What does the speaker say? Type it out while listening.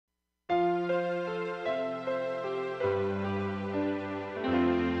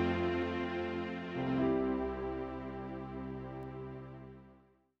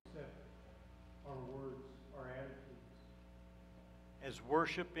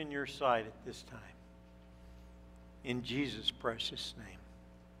worship in your sight at this time. In Jesus' precious name,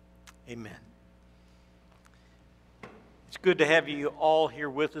 amen. It's good to have you all here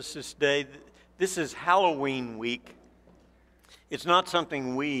with us this day. This is Halloween week. It's not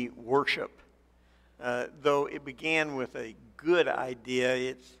something we worship, though it began with a good idea.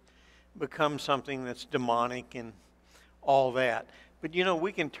 It's become something that's demonic and all that. But you know,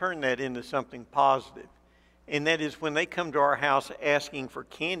 we can turn that into something positive. And that is when they come to our house asking for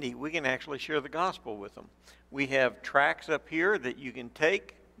candy, we can actually share the gospel with them. We have tracts up here that you can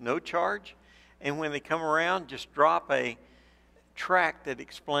take, no charge. And when they come around, just drop a tract that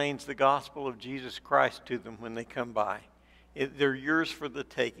explains the gospel of Jesus Christ to them when they come by. They're yours for the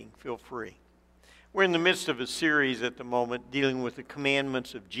taking. Feel free. We're in the midst of a series at the moment dealing with the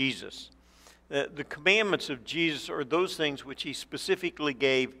commandments of Jesus. The commandments of Jesus are those things which he specifically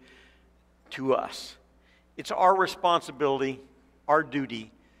gave to us. It's our responsibility, our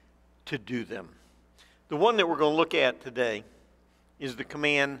duty to do them. The one that we're going to look at today is the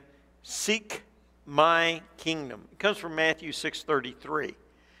command, seek my kingdom. It comes from Matthew 6:33.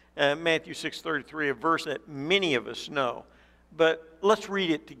 Matthew 6:33, a verse that many of us know. But let's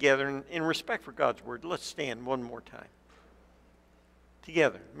read it together. And in respect for God's word, let's stand one more time.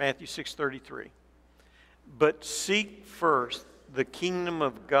 Together, Matthew 6:33. But seek first the kingdom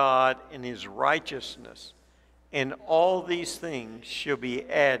of God and his righteousness, and all these things shall be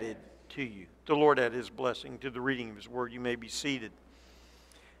added to you. The Lord add his blessing to the reading of his word. You may be seated.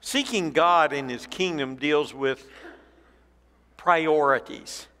 Seeking God and his kingdom deals with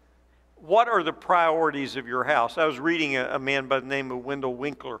priorities. What are the priorities of your house? I was reading a man by the name of Wendell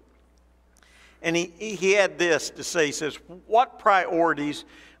Winkler. And he had this to say. He says, what priorities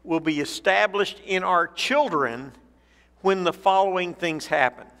will be established in our children when the following things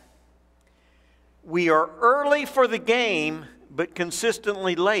happen? We are early for the game, but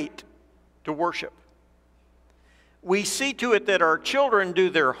consistently late to worship. We see to it that our children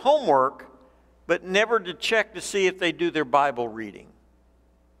do their homework, but never to check to see if they do their Bible reading.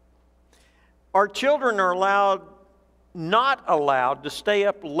 Our children are not allowed to stay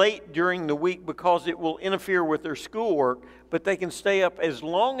up late during the week because it will interfere with their schoolwork, but they can stay up as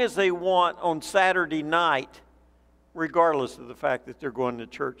long as they want on Saturday night, regardless of the fact that they're going to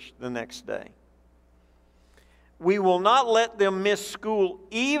church the next day. We will not let them miss school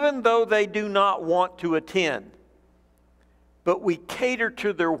even though they do not want to attend, but we cater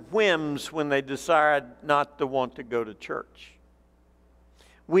to their whims when they decide not to want to go to church.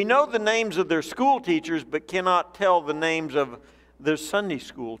 We know the names of their school teachers, but cannot tell the names of their Sunday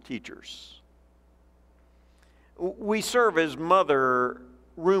school teachers. We serve as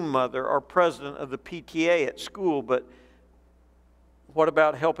room mother, or president of the PTA at school, but what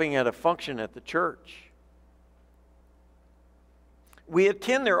about helping at a function at the church? We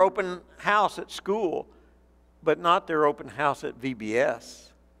attend their open house at school, but not their open house at VBS.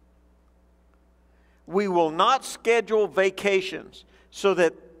 We will not schedule vacations so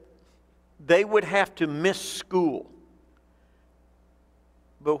that they would have to miss school.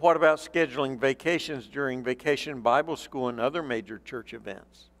 But what about scheduling vacations during Vacation Bible School and other major church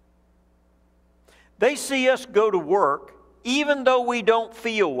events? They see us go to work even though we don't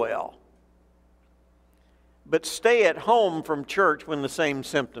feel well, but stay at home from church when the same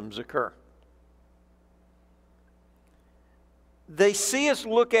symptoms occur. They see us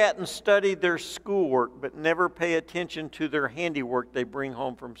look at and study their schoolwork, but never pay attention to their handiwork they bring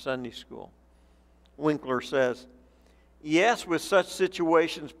home from Sunday school. Winkler says, yes, with such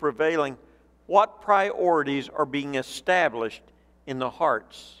situations prevailing, what priorities are being established in the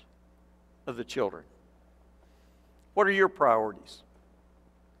hearts of the children? What are your priorities?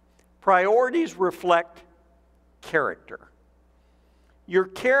 Priorities reflect character. Your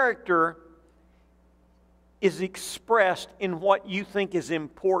character is expressed in what you think is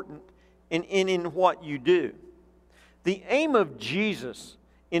important and in what you do. The aim of Jesus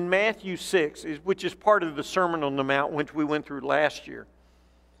in Matthew 6, which is part of the Sermon on the Mount, which we went through last year,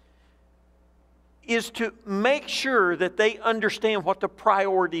 is to make sure that they understand what the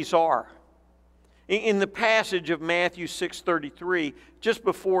priorities are. In the passage of Matthew 6:33, just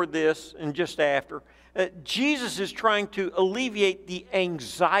before this and just after, Jesus is trying to alleviate the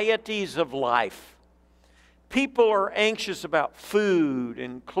anxieties of life. People are anxious about food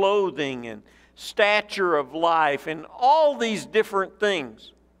and clothing and stature of life and all these different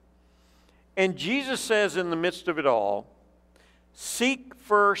things. And Jesus says in the midst of it all, seek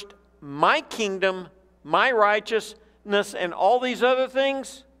first my kingdom, my righteousness, and all these other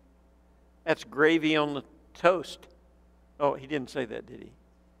things. That's gravy on the toast. Oh, he didn't say that, did he?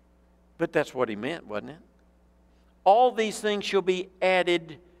 But that's what he meant, wasn't it? all these things shall be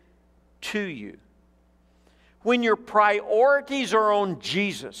added to you. When your priorities are on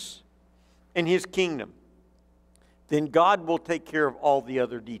Jesus and His kingdom, then God will take care of all the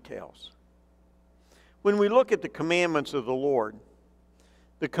other details. When we look at the commandments of the Lord,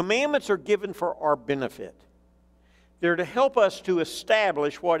 the commandments are given for our benefit. They're to help us to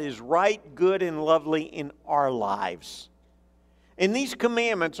establish what is right, good, and lovely in our lives. And these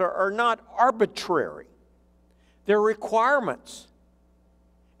commandments are not arbitrary. They're requirements.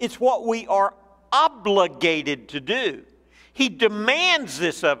 It's what we are obligated to do. He demands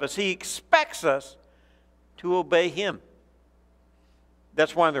this of us. He expects us to obey Him.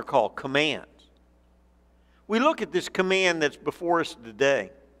 That's why they're called commands. We look at this command that's before us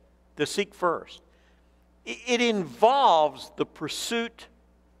today, to seek first. It involves the pursuit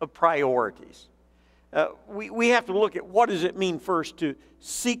of priorities. We have to look at what does it mean first to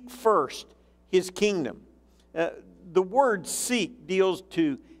seek first His kingdom. The word seek deals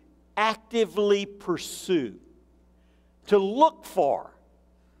to actively pursue, to look for,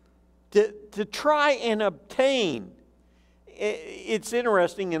 to try and obtain. It's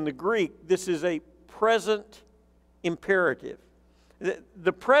interesting in the Greek, this is a present imperative.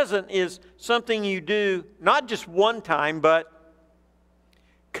 The present is something you do not just one time, but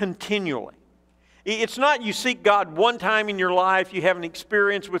continually. It's not you seek God one time in your life, you have an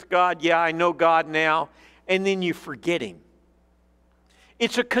experience with God, yeah, I know God now, and then you forget Him.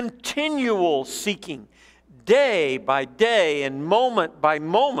 It's a continual seeking, day by day and moment by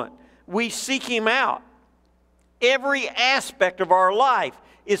moment. We seek Him out. Every aspect of our life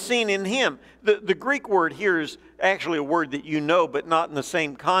is seen in Him. The Greek word here is actually a word that you know, but not in the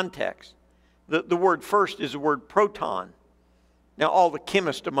same context. The word first is the word proton. Now, all the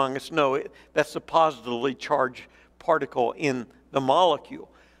chemists among us know it. That's the positively charged particle in the molecule.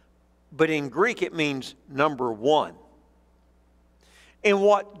 But in Greek, it means number one. And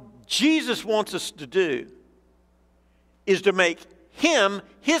what Jesus wants us to do is to make Him,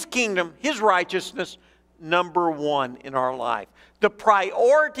 His kingdom, His righteousness, number one in our life. The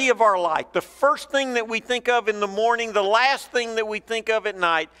priority of our life, the first thing that we think of in the morning, the last thing that we think of at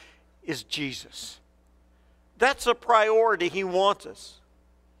night is Jesus. That's a priority He wants us.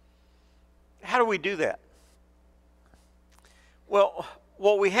 How do we do that? Well,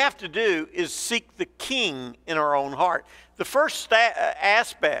 what we have to do is seek the King in our own heart. The first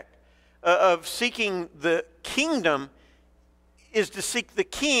aspect of seeking the kingdom is to seek the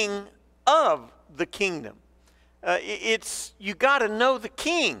King of the kingdom. You got to know the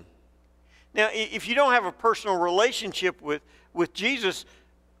King. Now, if you don't have a personal relationship with Jesus,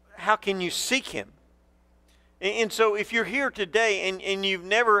 how can you seek Him? And so if you're here today and you've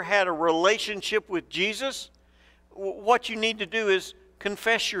never had a relationship with Jesus, what you need to do is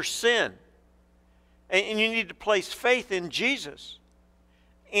confess your sin. And you need to place faith in Jesus.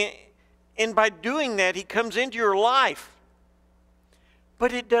 And by doing that, He comes into your life.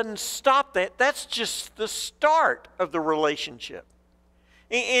 But it doesn't stop that. That's just the start of the relationship.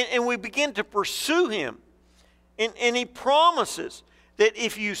 And we begin to pursue Him. And He promises that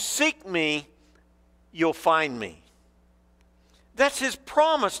if you seek Me, you'll find Me. That's His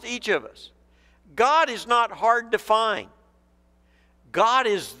promise to each of us. God is not hard to find. God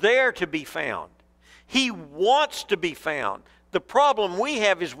is there to be found. He wants to be found. The problem we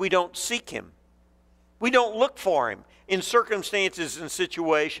have is we don't seek Him. We don't look for Him in circumstances and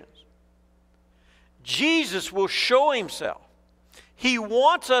situations. Jesus will show Himself. He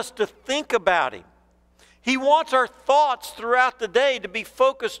wants us to think about Him. He wants our thoughts throughout the day to be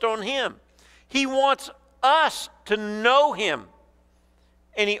focused on Him. He wants us to know Him.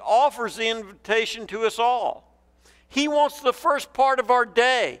 And He offers the invitation to us all. He wants the first part of our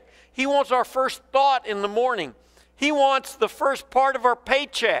day. He wants our first thought in the morning. He wants the first part of our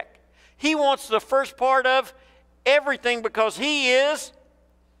paycheck. He wants the first part of everything because He is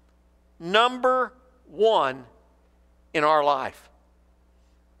number one in our life.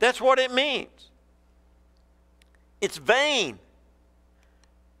 That's what it means. It's vain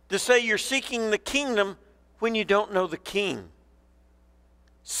to say you're seeking the kingdom when you don't know the King.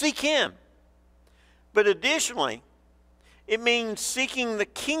 Seek Him. But additionally, it means seeking the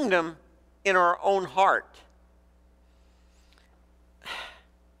kingdom in our own heart.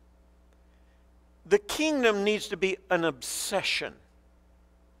 The kingdom needs to be an obsession.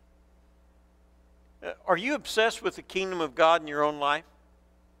 Are you obsessed with the kingdom of God in your own life?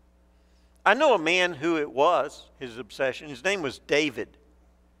 I know a man who it was, his obsession. His name was David.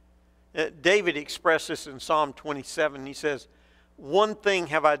 David expressed this in Psalm 27. He says, "One thing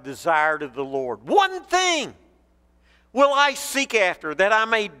have I desired of the Lord. One thing will I seek after, that I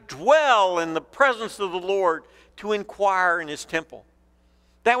may dwell in the presence of the Lord to inquire in his temple.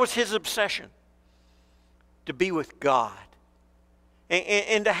 That was his obsession, to be with God.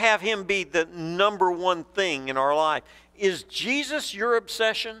 And to have him be the number one thing in our life. Is Jesus your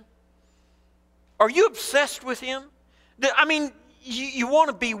obsession? Are you obsessed with him? I mean, you want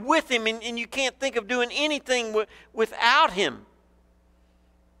to be with him and you can't think of doing anything without him.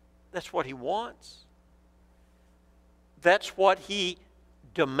 That's what he wants. That's what he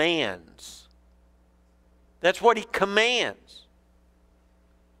demands. That's what he commands.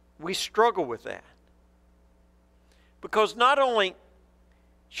 We struggle with that. Because not only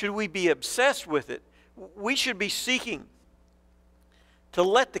should we be obsessed with it, we should be seeking to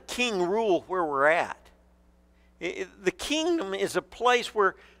let the king rule where we're at. The kingdom is a place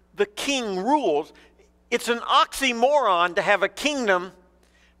where the king rules. It's an oxymoron to have a kingdom,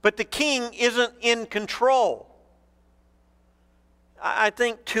 but the king isn't in control. I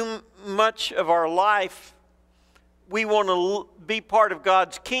think too much of our life, we want to be part of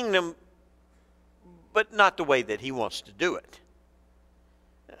God's kingdom, but not the way that he wants to do it.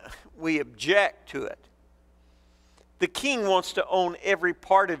 We object to it. The king wants to own every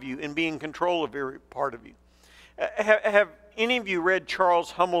part of you and be in control of every part of you. Have any of you read Charles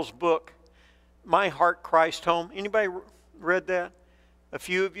Hummel's book, My Heart, Christ Home? Anybody read that? A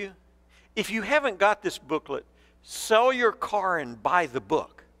few of you? If you haven't got this booklet, sell your car and buy the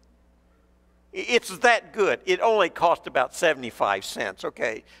book. It's that good. It only cost about 75 cents,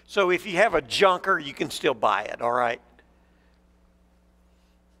 okay? So if you have a junker, you can still buy it, all right?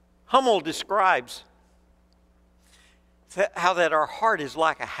 Hummel describes how that our heart is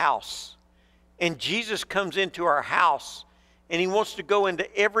like a house. And Jesus comes into our house and he wants to go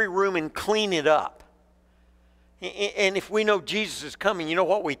into every room and clean it up. And if we know Jesus is coming, you know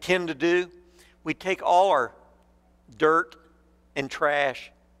what we tend to do? We take all our dirt and trash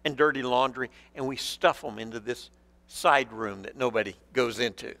and dirty laundry and we stuff them into this side room that nobody goes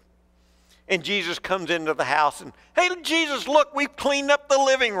into. And Jesus comes into the house and, hey, Jesus, look, we've cleaned up the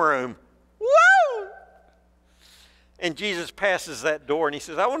living room. Woo! And Jesus passes that door and he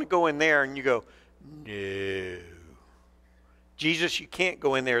says, I want to go in there. And you go, no. Jesus, you can't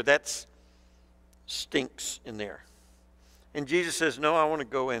go in there. That stinks in there. And Jesus says, no, I want to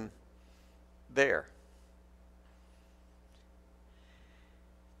go in there.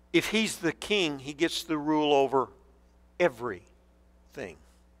 If he's the king, he gets the rule over everything.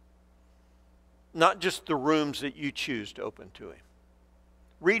 Not just the rooms that you choose to open to him.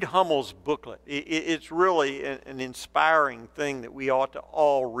 Read Hummel's booklet. It's really an inspiring thing that we ought to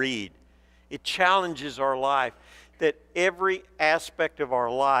all read. It challenges our life that every aspect of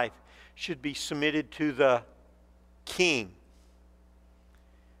our life should be submitted to the king.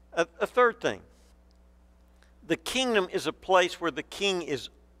 A third thing. The kingdom is a place where the king is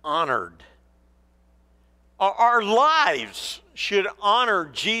honored. Our lives should honor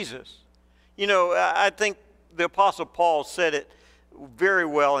Jesus. You know, I think the Apostle Paul said it very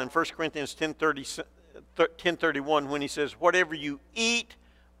well in 1 Corinthians 10:31 when he says, whatever you eat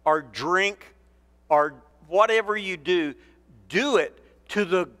or drink or whatever you do, do it to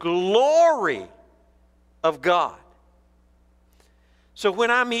the glory of God. So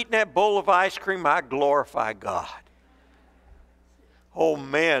when I'm eating that bowl of ice cream, I glorify God. Oh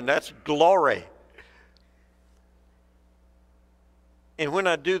man, that's glory. And when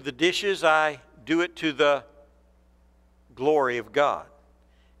I do the dishes, I do it to the glory of God.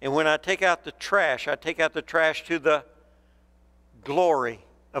 And when I take out the trash, I take out the trash to the glory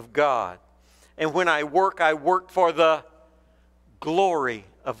of God. And when I work for the glory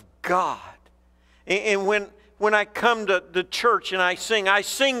of God. And when I come to the church and I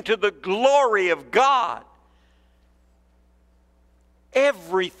sing to the glory of God.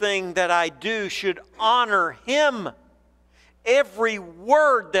 Everything that I do should honor him. Every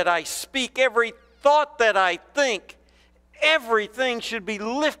word that I speak, every thought that I think, everything should be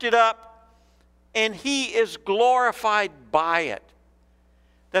lifted up and he is glorified by it.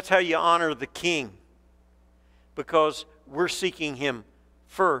 That's how you honor the king, because we're seeking him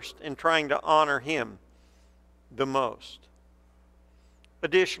first and trying to honor him the most.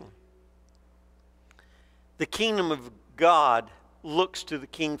 Additionally, the kingdom of God looks to the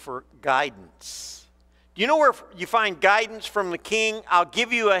king for guidance. Do you know where you find guidance from the king? I'll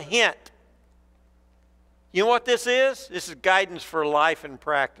give you a hint. You know what this is? This is guidance for life and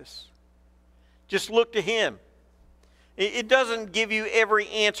practice. Just look to him. It doesn't give you every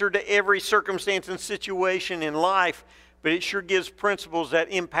answer to every circumstance and situation in life, but it sure gives principles that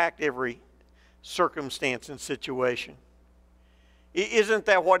impact every circumstance and situation. Isn't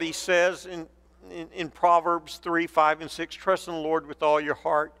that what he says in Proverbs 3, 5, and 6? Trust in the Lord with all your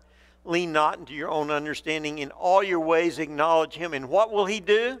heart. Lean not into your own understanding. In all your ways acknowledge Him. And what will He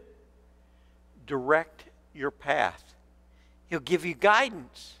do? Direct your path. He'll give you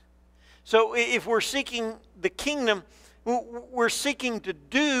guidance. So if we're seeking the kingdom, we're seeking to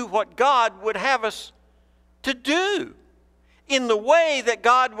do what God would have us to do, in the way that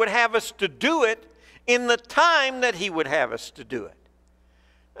God would have us to do it, in the time that He would have us to do it.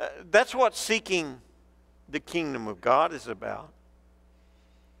 That's what seeking the kingdom of God is about.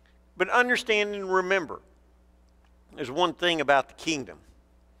 But understand and remember, there's one thing about the kingdom.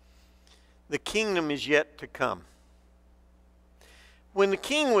 The kingdom is yet to come. When the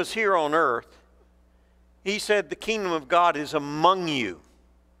king was here on earth, he said the kingdom of God is among you.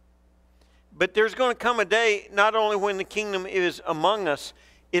 But there's going to come a day, not only when the kingdom is among us,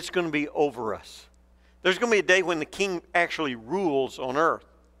 it's going to be over us. There's going to be a day when the king actually rules on earth.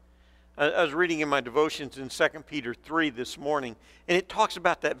 I was reading in my devotions in 2 Peter 3 this morning, and it talks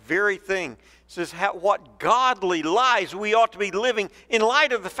about that very thing. It says what godly lives we ought to be living in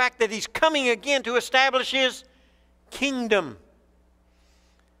light of the fact that He's coming again to establish His kingdom.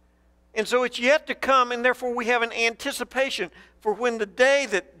 And so it's yet to come, and therefore we have an anticipation for when the day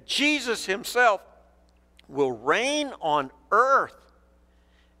that Jesus Himself will reign on earth,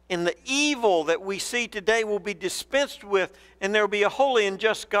 and the evil that we see today will be dispensed with, and there will be a holy and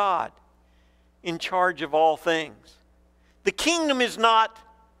just God in charge of all things. The kingdom is not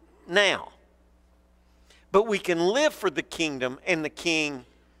now, but we can live for the kingdom and the King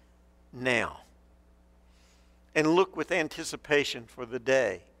now, and look with anticipation for the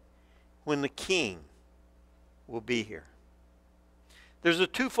day when the King will be here. There's a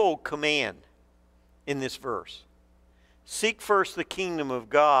twofold command in this verse. Seek first the kingdom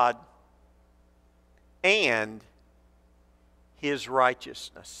of God and His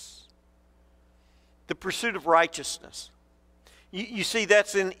righteousness. The pursuit of righteousness. You see,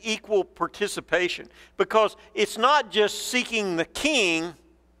 that's an equal participation, because it's not just seeking the king,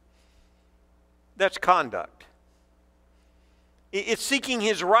 that's conduct. It's seeking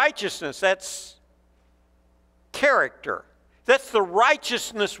His righteousness, that's character. That's the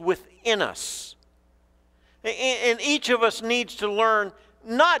righteousness within us. And each of us needs to learn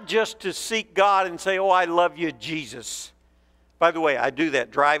not just to seek God and say, oh, I love you, Jesus. By the way, I do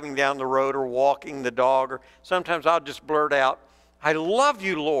that driving down the road or walking the dog, or sometimes I'll just blurt out, I love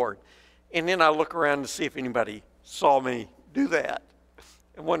you, Lord. And then I look around to see if anybody saw me do that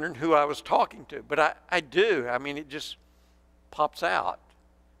and wondering who I was talking to. But I do. I mean, it just pops out.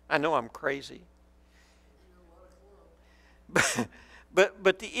 I know I'm crazy.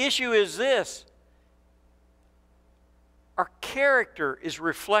 But the issue is this. Our character is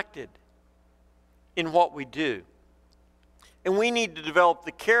reflected in what we do. And we need to develop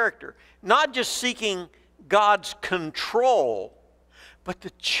the character, not just seeking God's control, but the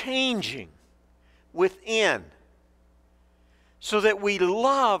changing within, so that we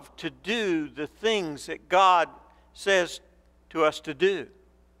love to do the things that God says to us to do.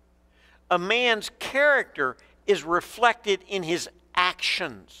 A man's character is reflected in his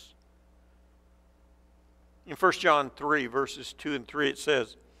actions. In 1 John 3, verses 2 and 3, it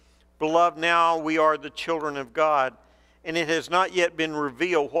says, Beloved, now we are the children of God, and it has not yet been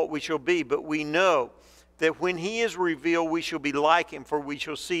revealed what we shall be, but we know that when He is revealed, we shall be like Him, for we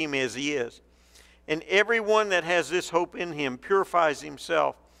shall see Him as He is. And everyone that has this hope in Him purifies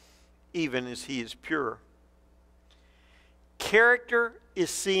himself, even as He is pure. Character is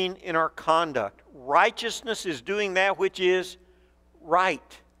seen in our conduct. Righteousness is doing that which is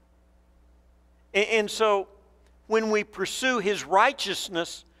right. And so, when we pursue His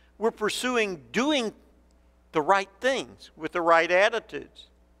righteousness, we're pursuing doing the right things with the right attitudes.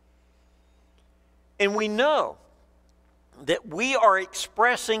 And we know that we are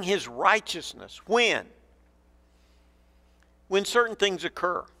expressing His righteousness when certain things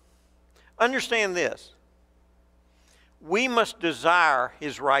occur. Understand this. We must desire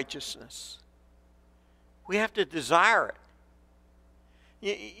His righteousness. We have to desire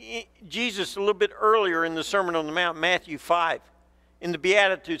it. Jesus, a little bit earlier in the Sermon on the Mount, Matthew 5, in the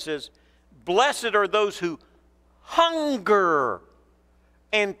Beatitudes says, Blessed are those who hunger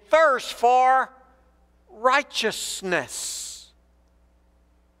and thirst for righteousness.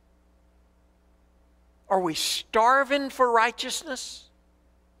 Are we starving for righteousness?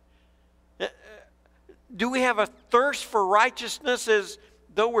 Do we have a thirst for righteousness as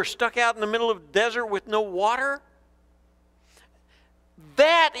though we're stuck out in the middle of the desert with no water?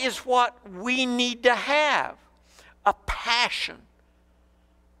 That is what we need to have. A passion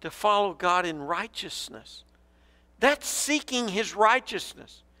to follow God in righteousness. That's seeking His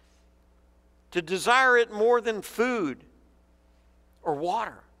righteousness. To desire it more than food or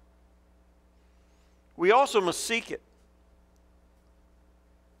water. we also must seek it.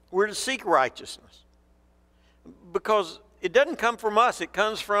 We're to seek righteousness because it doesn't come from us. It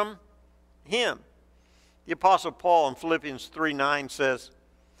comes from Him. The Apostle Paul in Philippians 3:9 says,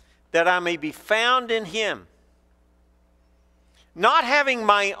 that I may be found in Him, not having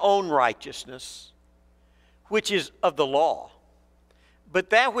my own righteousness, which is of the law, but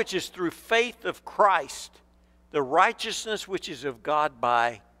that which is through faith of Christ, the righteousness which is of God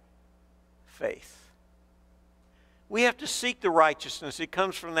by faith. We have to seek the righteousness. It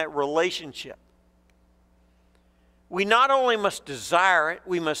comes from that relationship. We not only must desire it,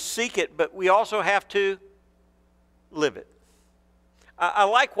 we must seek it, but we also have to live it. I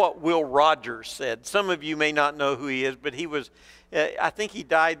like what Will Rogers said. Some of you may not know who he is, but he was, I think he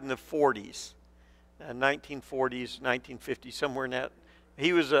died in the 40s, 1940s, 1950s, somewhere in that.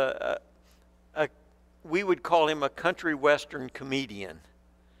 He was we would call him a country western comedian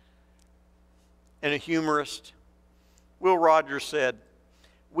and a humorist. Will Rogers said,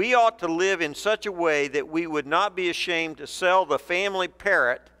 we ought to live in such a way that we would not be ashamed to sell the family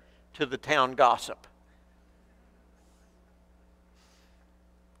parrot to the town gossip.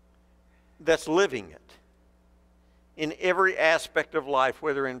 That's living it in every aspect of life,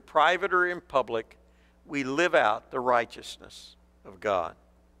 whether in private or in public. We live out the righteousness of God.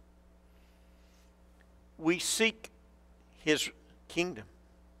 We seek His kingdom.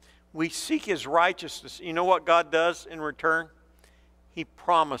 We seek His righteousness. You know what God does in return? He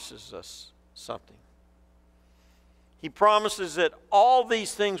promises us something. He promises that all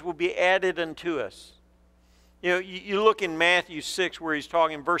these things will be added unto us. You know, you look in Matthew 6 where He's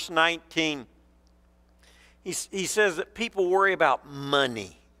talking, verse 19. He says that people worry about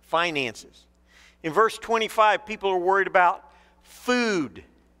money, finances. In verse 25, people are worried about food.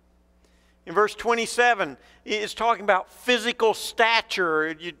 In verse 27, it's talking about physical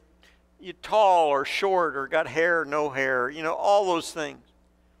stature. You're tall or short or got hair or no hair, you know, all those things.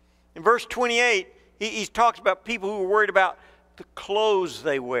 In verse 28, he talks about people who are worried about the clothes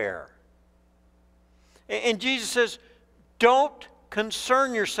they wear. And Jesus says, don't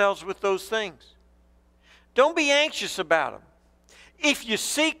concern yourselves with those things. Don't be anxious about them. If you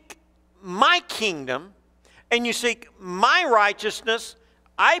seek my kingdom and you seek my righteousness,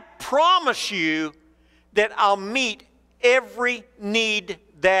 I promise you that I'll meet every need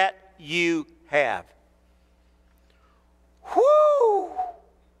that you have. Whoo!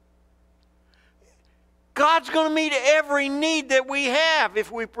 God's going to meet every need that we have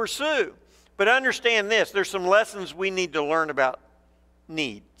if we pursue. But understand this, there's some lessons we need to learn about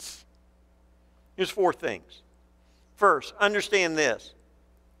needs. Here's 4 things. First, understand this.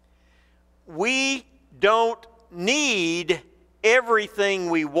 We don't need everything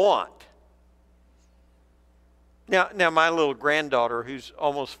we want. Now, my little granddaughter, who's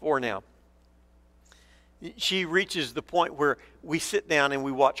almost 4 now, she reaches the point where we sit down and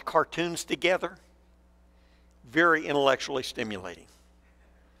we watch cartoons together. Very intellectually stimulating.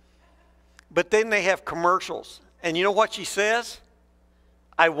 But then they have commercials. And you know what she says?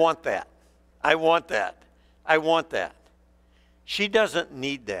 I want that. I want that. I want that. She doesn't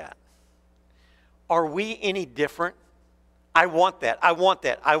need that. Are we any different? I want that. I want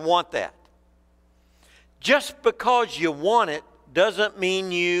that. I want that. Just because you want it doesn't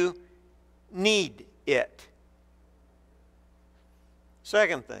mean you need it.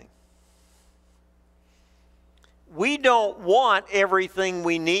 Second thing. We don't want everything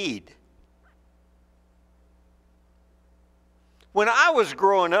we need. When I was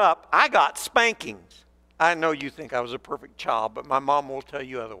growing up, I got spankings. I know you think I was a perfect child, but my mom will tell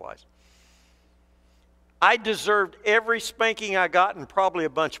you otherwise. I deserved every spanking I got and probably a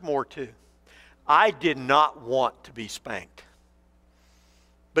bunch more too. I did not want to be spanked.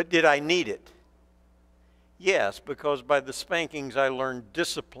 But did I need it? Yes, because by the spankings I learned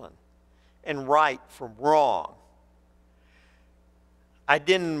discipline and right from wrong. I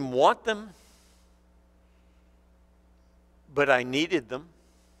didn't want them, but I needed them.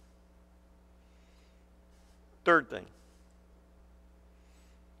 Third thing.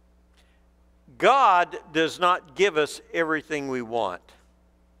 God does not give us everything we want.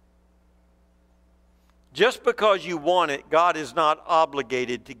 Just because you want it, God is not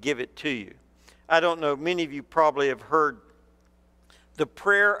obligated to give it to you. I don't know, many of you probably have heard the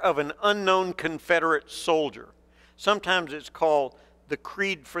prayer of an unknown Confederate soldier. Sometimes it's called the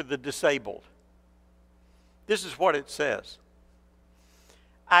Creed for the Disabled. This is what it says.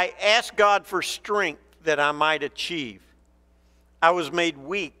 I ask God for strength that I might achieve. I was made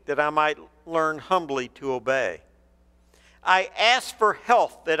weak that I might learn humbly to obey. I ask for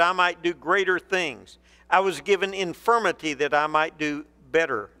health that I might do greater things. I was given infirmity that I might do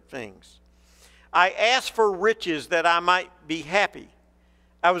better things. I asked for riches that I might be happy.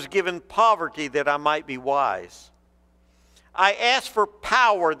 I was given poverty that I might be wise. I asked for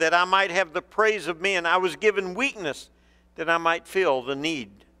power that I might have the praise of men. I was given weakness that I might feel the need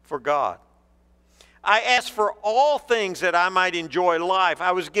for God. I asked for all things that I might enjoy life.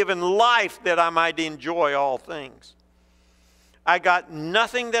 I was given life that I might enjoy all things. I got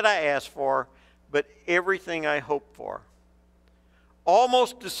nothing that I asked for, but everything I hoped for.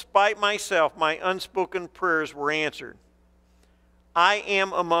 Almost despite myself, my unspoken prayers were answered. I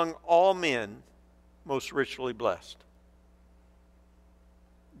am among all men most richly blessed.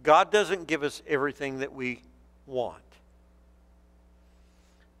 God doesn't give us everything that we want.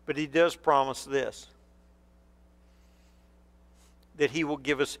 But He does promise this, that He will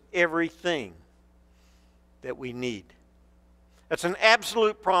give us everything that we need. That's an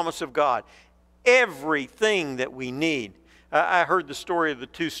absolute promise of God. Everything that we need. I heard the story of the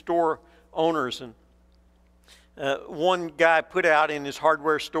two store owners, and one guy put out in his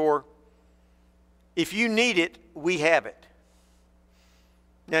hardware store, "If you need it, we have it."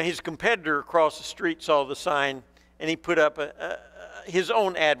 Now his competitor across the street saw the sign, and he put up his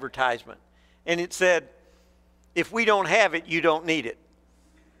own advertisement. And it said, "If we don't have it, you don't need it."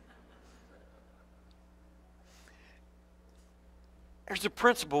 There's a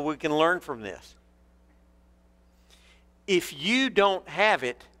principle we can learn from this. If you don't have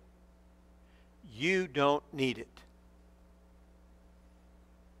it, you don't need it.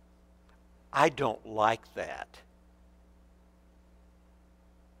 I don't like that.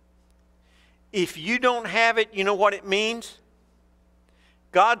 If you don't have it, you know what it means?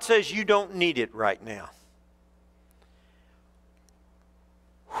 God says you don't need it right now.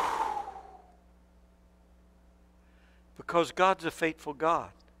 Because God's a faithful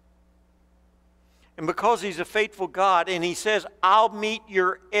God. And because He's a faithful God, and He says, I'll meet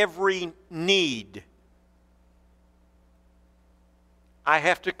your every need, I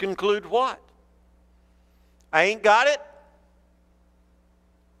have to conclude what? I ain't got it.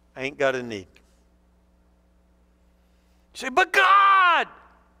 I ain't got a need. You say, but God,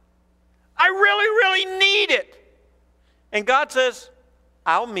 I really, really need it. And God says,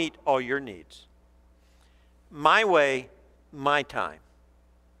 I'll meet all your needs. My way, my time.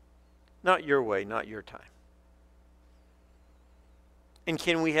 Not your way, not your time. And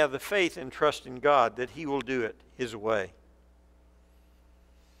can we have the faith and trust in God that He will do it His way?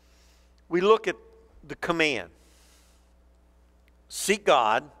 We look at the command. Seek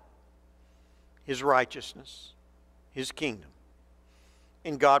God, His righteousness, His kingdom.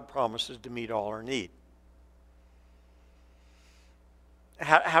 And God promises to meet all our need.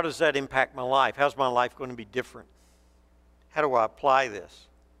 How does that impact my life? How's my life going to be different? How do I apply this?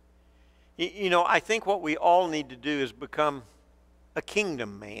 You know, I think what we all need to do is become a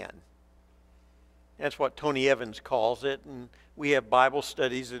kingdom man. That's what Tony Evans calls it. And we have Bible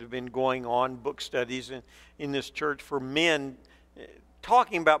studies that have been going on, book studies in this church for men,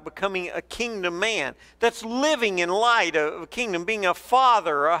 talking about becoming a kingdom man. That's living in light of a kingdom, being a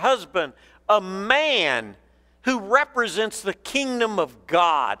father, a husband, a man who represents the kingdom of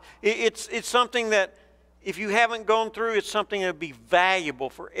God. It's something that, if you haven't gone through, it's something that would be valuable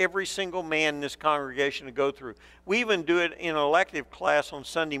for every single man in this congregation to go through. We even do it in an elective class on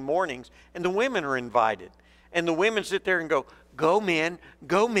Sunday mornings, and the women are invited. And the women sit there and go, go men,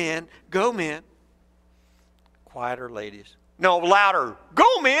 go men, go men. Quieter, ladies. No, louder.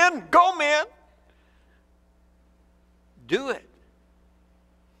 Go men, go men. Do it.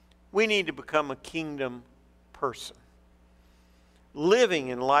 We need to become a kingdom person. Living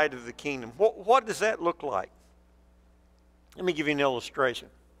in light of the kingdom. What does that look like? Let me give you an illustration.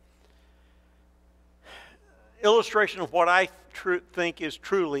 Illustration of what I think is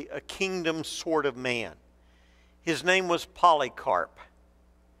truly a kingdom sort of man. His name was Polycarp.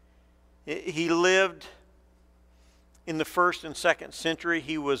 He lived in the 1st and 2nd century.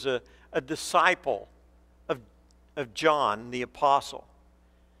 He was a disciple of John the Apostle.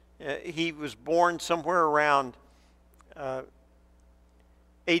 He was born somewhere around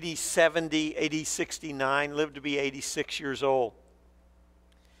AD 70, AD 69, lived to be 86 years old.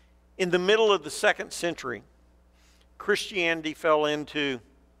 In the middle of the 2nd century, Christianity fell into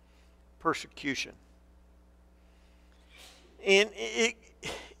persecution. And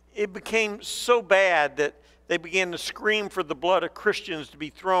it became so bad that they began to scream for the blood of Christians to be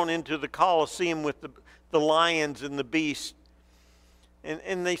thrown into the Colosseum with the lions and the beasts.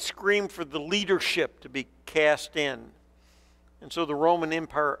 And they screamed for the leadership to be cast in. And so the Roman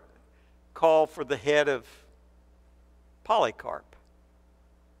Empire called for the head of Polycarp,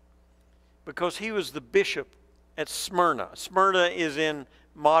 because he was the bishop at Smyrna. Smyrna is in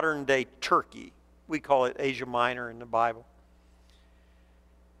modern-day Turkey. We call it Asia Minor in the Bible.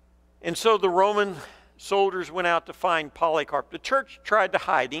 And so the Roman soldiers went out to find Polycarp. The church tried to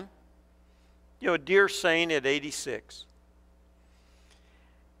hide him. You know, a dear saint at 86.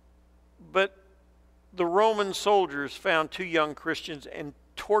 But the Roman soldiers found two young Christians and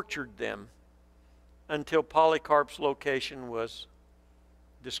tortured them until Polycarp's location was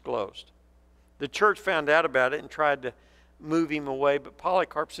disclosed. The church found out about it and tried to move him away, but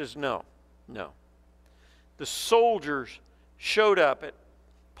Polycarp says, no. The soldiers showed up at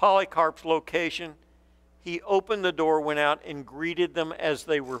Polycarp's location. He opened the door, went out, and greeted them as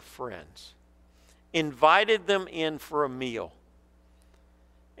they were friends. Invited them in for a meal.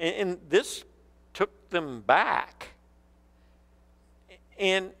 And this took them back.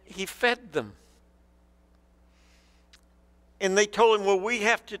 And he fed them. And they told him, well, we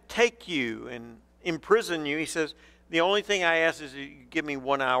have to take you and imprison you. He says, the only thing I ask is that you give me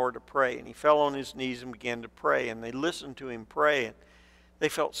 1 hour to pray. And he fell on his knees and began to pray. And they listened to him pray. And they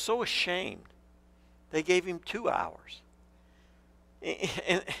felt so ashamed. They gave him 2 hours.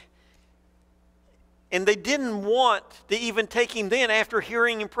 And they didn't want to even take him then after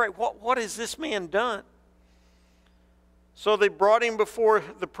hearing him pray. What has this man done? So they brought him before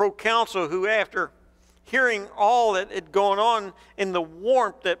the proconsul, who after hearing all that had gone on in the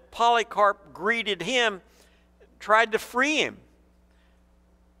warmth that Polycarp greeted him, tried to free him.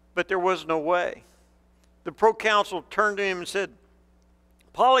 But there was no way. The proconsul turned to him and said,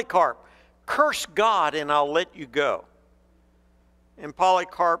 Polycarp, curse God and I'll let you go. And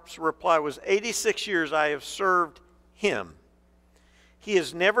Polycarp's reply was, 86 years I have served him. He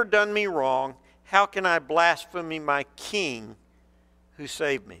has never done me wrong. How can I blaspheme my king who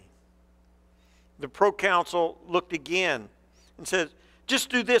saved me? The proconsul looked again and said,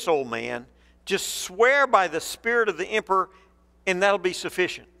 just do this, old man. Just swear by the spirit of the emperor, and that'll be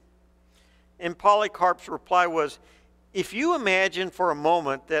sufficient. And Polycarp's reply was, if you imagine for a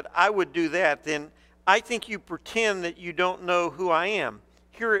moment that I would do that, then I think you pretend that you don't know who I am.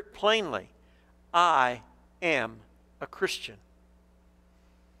 Hear it plainly. I am a Christian.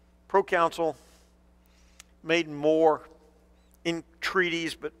 Proconsul made more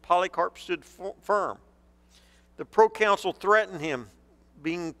entreaties, but Polycarp stood firm. The proconsul threatened him,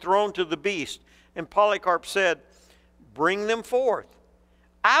 being thrown to the beast, and Polycarp said, bring them forth.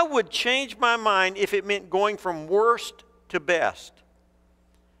 I would change my mind if it meant going from worst to best,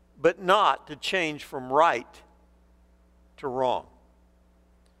 but not to change from right to wrong.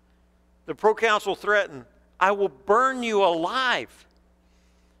 The proconsul threatened, I will burn you alive.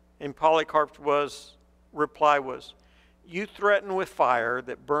 And Polycarp's reply was, you threaten with fire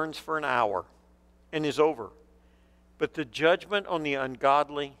that burns for an hour and is over, but the judgment on the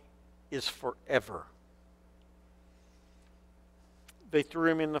ungodly is forever. They threw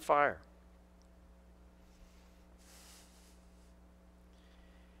him in the fire.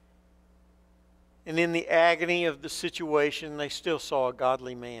 And in the agony of the situation, they still saw a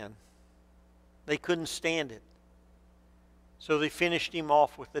godly man. They couldn't stand it. So they finished him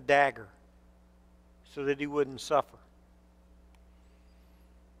off with a dagger so that he wouldn't suffer.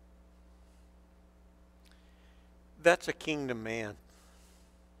 That's a kingdom man.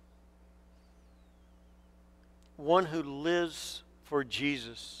 One who lives for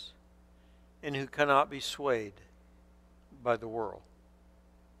Jesus and who cannot be swayed by the world.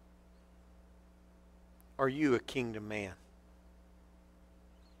 Are you a kingdom man?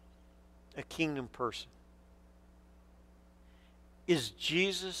 A kingdom person? Is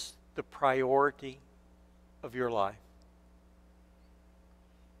Jesus the priority of your life?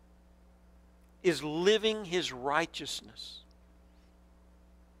 Is living his righteousness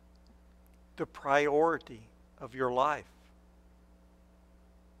the priority of your life?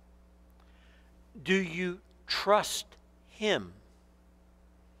 Do you trust him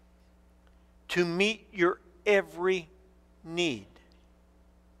to meet your every need?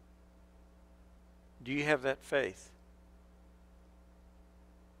 Do you have that faith?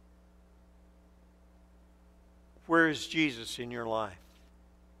 Where is Jesus in your life?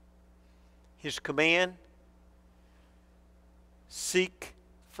 His command, seek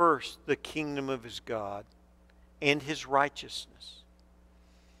first the kingdom of his God and his righteousness.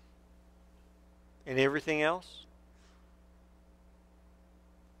 And everything else?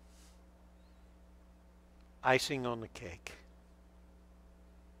 Icing on the cake.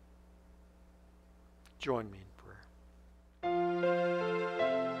 Join me.